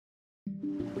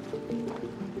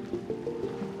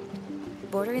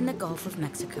bordering the Gulf of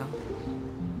Mexico,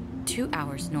 2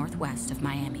 hours northwest of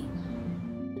Miami.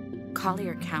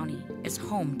 Collier County is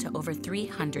home to over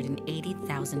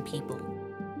 380,000 people,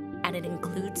 and it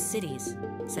includes cities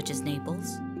such as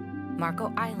Naples,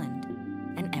 Island,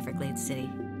 and Everglades City.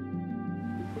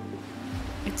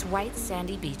 Its white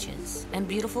sandy beaches and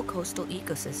beautiful coastal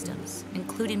ecosystems,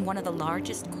 including one of the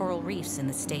largest coral reefs in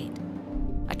the state,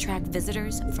 attract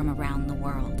visitors from around the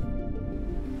world.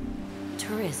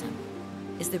 Tourism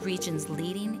is the region's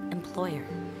leading employer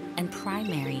and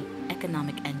primary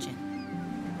economic engine,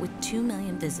 with 2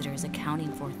 million visitors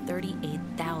accounting for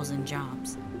 38,000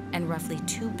 jobs and roughly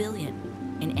 $2 billion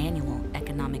in annual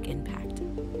economic impact.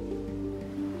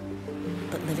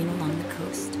 But living along the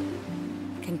coast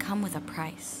can come with a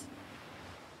price.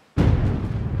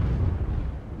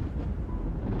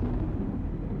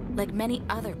 Like many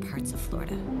other parts of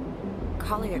Florida,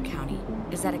 Collier County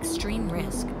is at extreme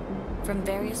risk from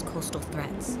various coastal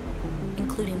threats,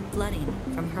 including flooding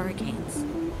from hurricanes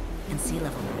and sea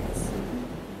level rise.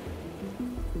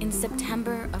 In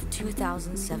September of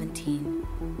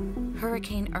 2017,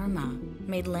 Hurricane Irma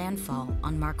made landfall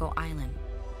on Marco Island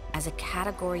as a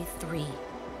Category 3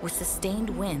 with sustained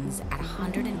winds at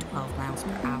 112 miles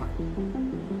per hour.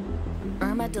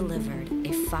 Irma delivered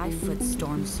a 5-foot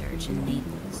storm surge in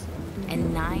Naples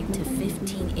and 9 to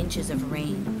 15 inches of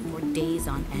rain for days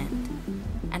on end,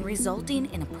 and resulting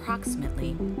in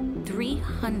approximately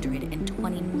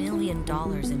 $320 million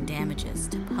in damages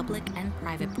to public and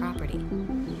private property.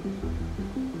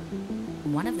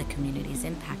 One of the communities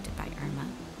impacted by Irma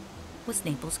was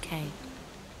Naples Cay.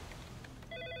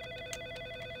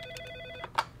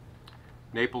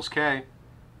 Naples Cay.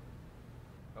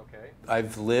 Okay.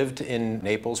 I've lived in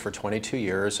Naples for 22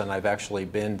 years, and I've actually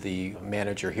been the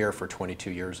manager here for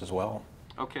 22 years as well.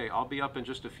 Okay, I'll be up in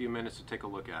just a few minutes to take a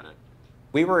look at it.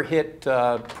 We were hit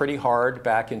pretty hard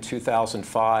back in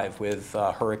 2005 with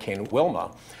Hurricane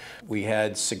Wilma. We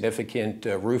had significant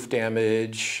roof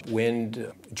damage,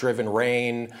 wind-driven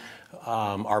rain,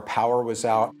 our power was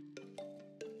out.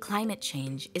 Climate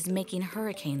change is making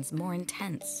hurricanes more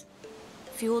intense,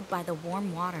 fueled by the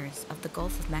warm waters of the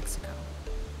Gulf of Mexico.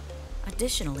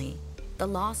 Additionally, the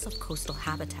loss of coastal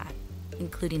habitat,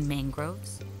 including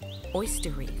mangroves, oyster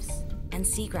reefs, and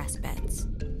seagrass beds,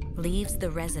 leaves the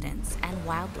residents and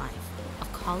wildlife of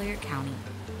Collier County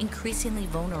increasingly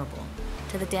vulnerable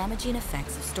to the damaging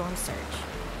effects of storm surge.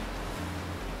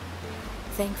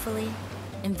 Thankfully,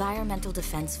 Environmental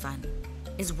Defense Fund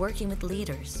is working with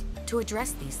leaders to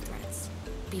address these threats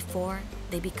before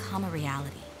they become a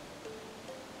reality.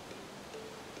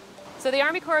 So the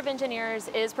Army Corps of Engineers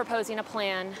is proposing a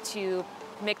plan to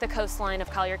make the coastline of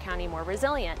Collier County more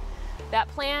resilient. That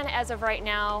plan, as of right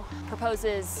now,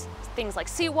 proposes things like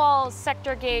seawalls,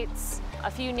 sector gates,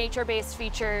 a few nature-based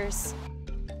features.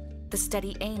 The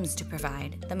study aims to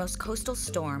provide the most coastal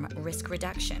storm risk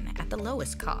reduction at the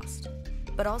lowest cost,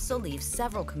 but also leaves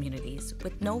several communities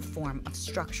with no form of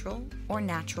structural or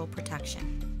natural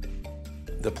protection.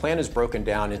 The plan is broken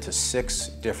down into 6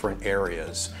 different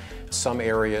areas. Some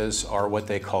areas are what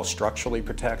they call structurally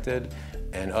protected,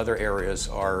 and other areas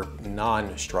are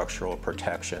non-structural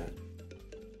protection.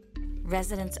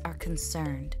 Residents are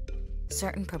concerned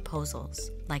certain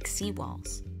proposals, like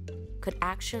seawalls, could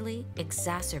actually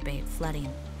exacerbate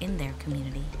flooding in their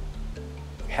community.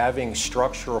 Having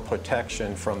structural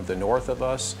protection from the north of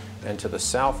us and to the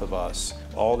south of us,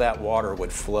 all that water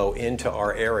would flow into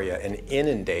our area and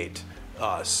inundate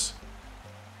us.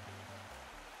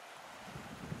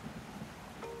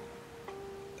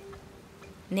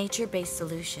 Nature-based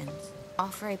solutions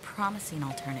offer a promising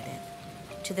alternative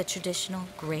to the traditional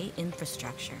gray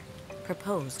infrastructure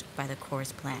proposed by the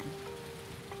Corps' plan.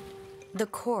 The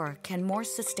Corps can more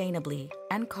sustainably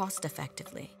and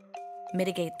cost-effectively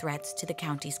mitigate threats to the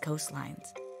county's coastlines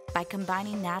by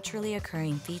combining naturally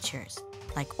occurring features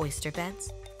like oyster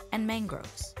beds and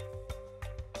mangroves.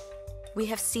 We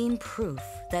have seen proof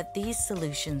that these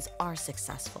solutions are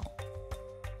successful.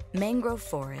 Mangrove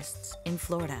forests in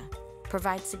Florida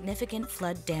provide significant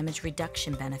flood damage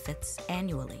reduction benefits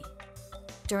annually.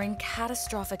 During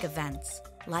catastrophic events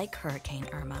like Hurricane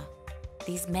Irma,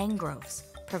 these mangroves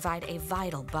provide a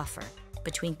vital buffer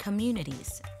between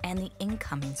communities and the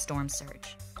incoming storm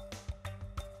surge.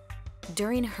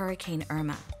 During Hurricane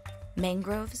Irma,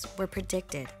 mangroves were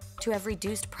predicted to have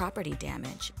reduced property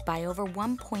damage by over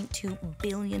 $1.2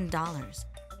 billion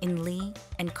in Lee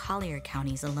and Collier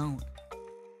counties alone.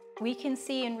 We can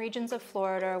see in regions of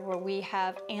Florida where we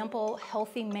have ample,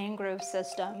 healthy mangrove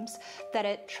systems that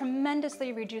it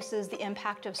tremendously reduces the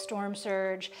impact of storm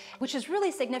surge, which is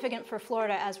really significant for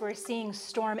Florida as we're seeing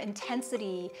storm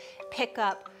intensity pick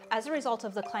up As a result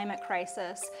of the climate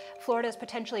crisis, Florida is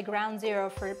potentially ground zero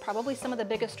for probably some of the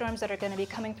biggest storms that are going to be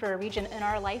coming through our region in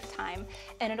our lifetime.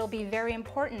 And it'll be very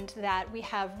important that we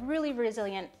have really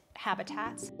resilient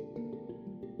habitats.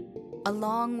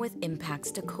 Along with impacts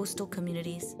to coastal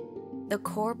communities, the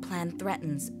Corps Plan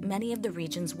threatens many of the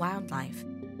region's wildlife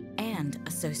and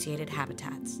associated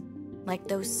habitats, like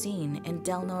those seen in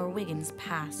Delnor-Wiggins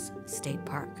Pass State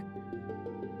Park.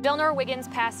 Delnor-Wiggins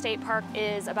Pass State Park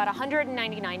is about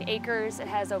 199 acres. It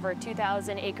has over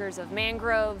 2,000 acres of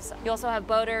mangroves. You also have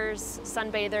boaters,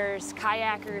 sunbathers,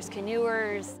 kayakers,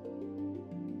 canoers.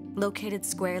 Located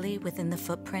squarely within the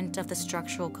footprint of the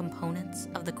structural components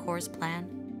of the Corps' plan,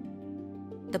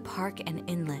 the park and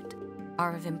inlet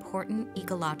are of important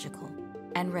ecological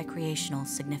and recreational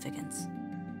significance.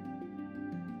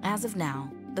 As of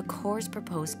now, the Corps'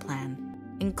 proposed plan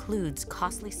includes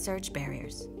costly surge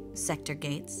barriers, sector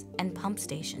gates, and pump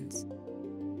stations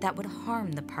that would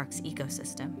harm the park's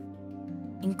ecosystem,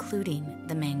 including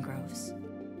the mangroves.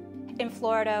 In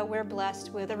Florida, we're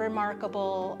blessed with a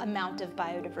remarkable amount of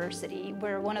biodiversity.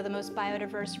 We're one of the most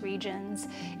biodiverse regions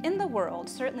in the world,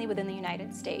 certainly within the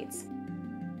United States.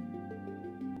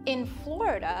 In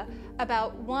Florida,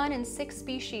 about 1 in 6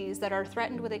 species that are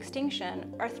threatened with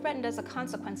extinction are threatened as a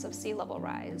consequence of sea level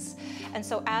rise. And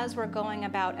so as we're going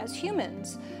about as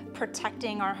humans,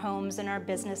 protecting our homes and our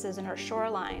businesses and our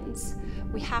shorelines,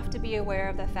 we have to be aware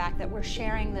of the fact that we're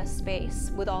sharing this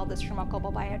space with all this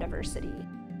remarkable biodiversity.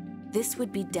 This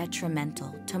would be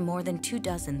detrimental to more than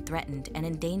 24 threatened and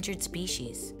endangered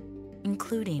species,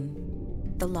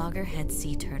 including the loggerhead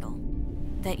sea turtle,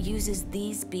 that uses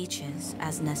these beaches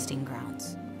as nesting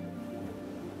grounds.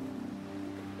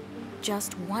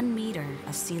 Just 1 meter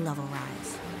of sea level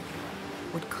rise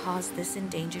would cause this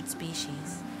endangered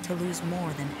species to lose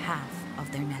more than half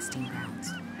of their nesting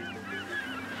grounds.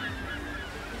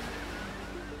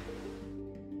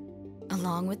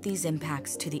 Along with these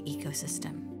impacts to the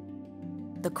ecosystem,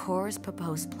 the Corps'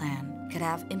 proposed plan could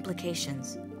have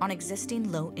implications on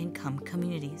existing low-income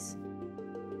communities.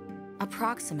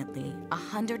 Approximately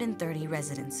 130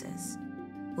 residences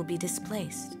will be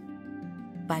displaced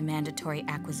by mandatory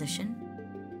acquisition,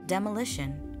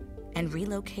 demolition, and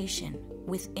relocation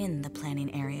within the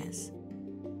planning areas.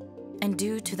 And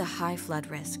due to the high flood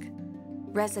risk,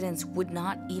 residents would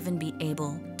not even be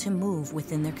able to move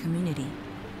within their community.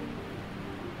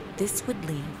 This would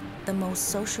leave the most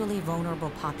socially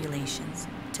vulnerable populations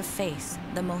to face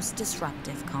the most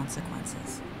disruptive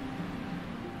consequences.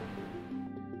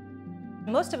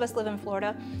 Most of us live in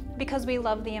Florida because we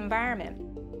love the environment.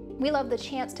 We love the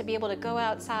chance to be able to go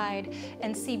outside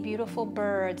and see beautiful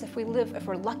birds. If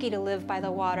we're lucky to live by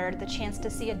the water, the chance to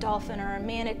see a dolphin or a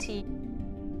manatee.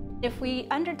 If we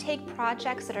undertake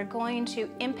projects that are going to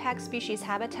impact species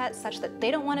habitats such that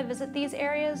they don't want to visit these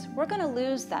areas, we're going to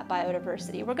lose that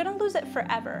biodiversity. We're going to lose it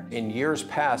forever. In years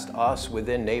past, us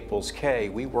within Naples Cay,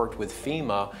 we worked with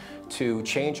FEMA to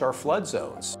change our flood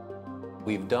zones.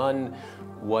 We've done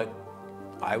what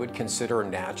I would consider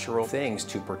natural things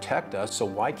to protect us, so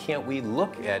why can't we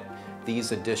look at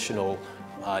these additional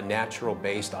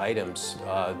natural-based items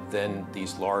than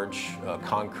these large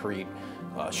concrete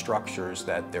structures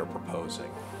that they're proposing?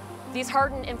 These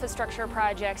hardened infrastructure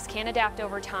projects can adapt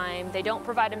over time. They don't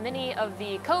provide many of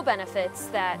the co-benefits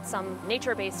that some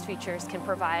nature-based features can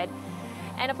provide.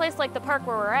 And a place like the park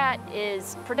where we're at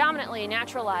is predominantly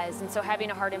naturalized, and so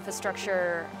having a hard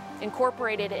infrastructure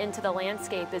incorporated into the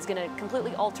landscape is going to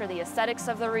completely alter the aesthetics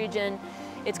of the region.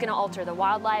 It's going to alter the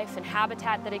wildlife and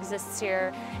habitat that exists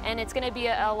here, and it's going to be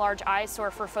a large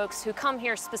eyesore for folks who come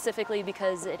here specifically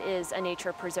because it is a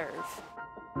nature preserve.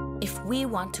 If we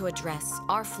want to address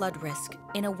our flood risk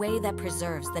in a way that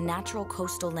preserves the natural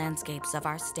coastal landscapes of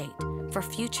our state for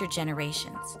future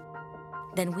generations,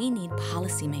 then we need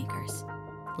policymakers,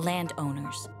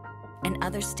 landowners, and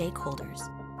other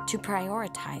stakeholders to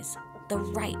prioritize the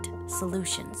right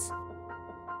solutions.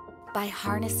 By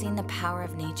harnessing the power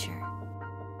of nature,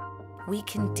 we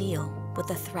can deal with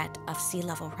the threat of sea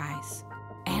level rise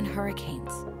and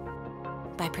hurricanes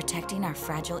by protecting our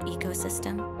fragile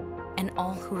ecosystem and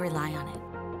all who rely on it.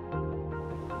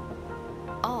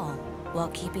 All while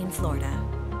keeping Florida,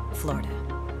 Florida.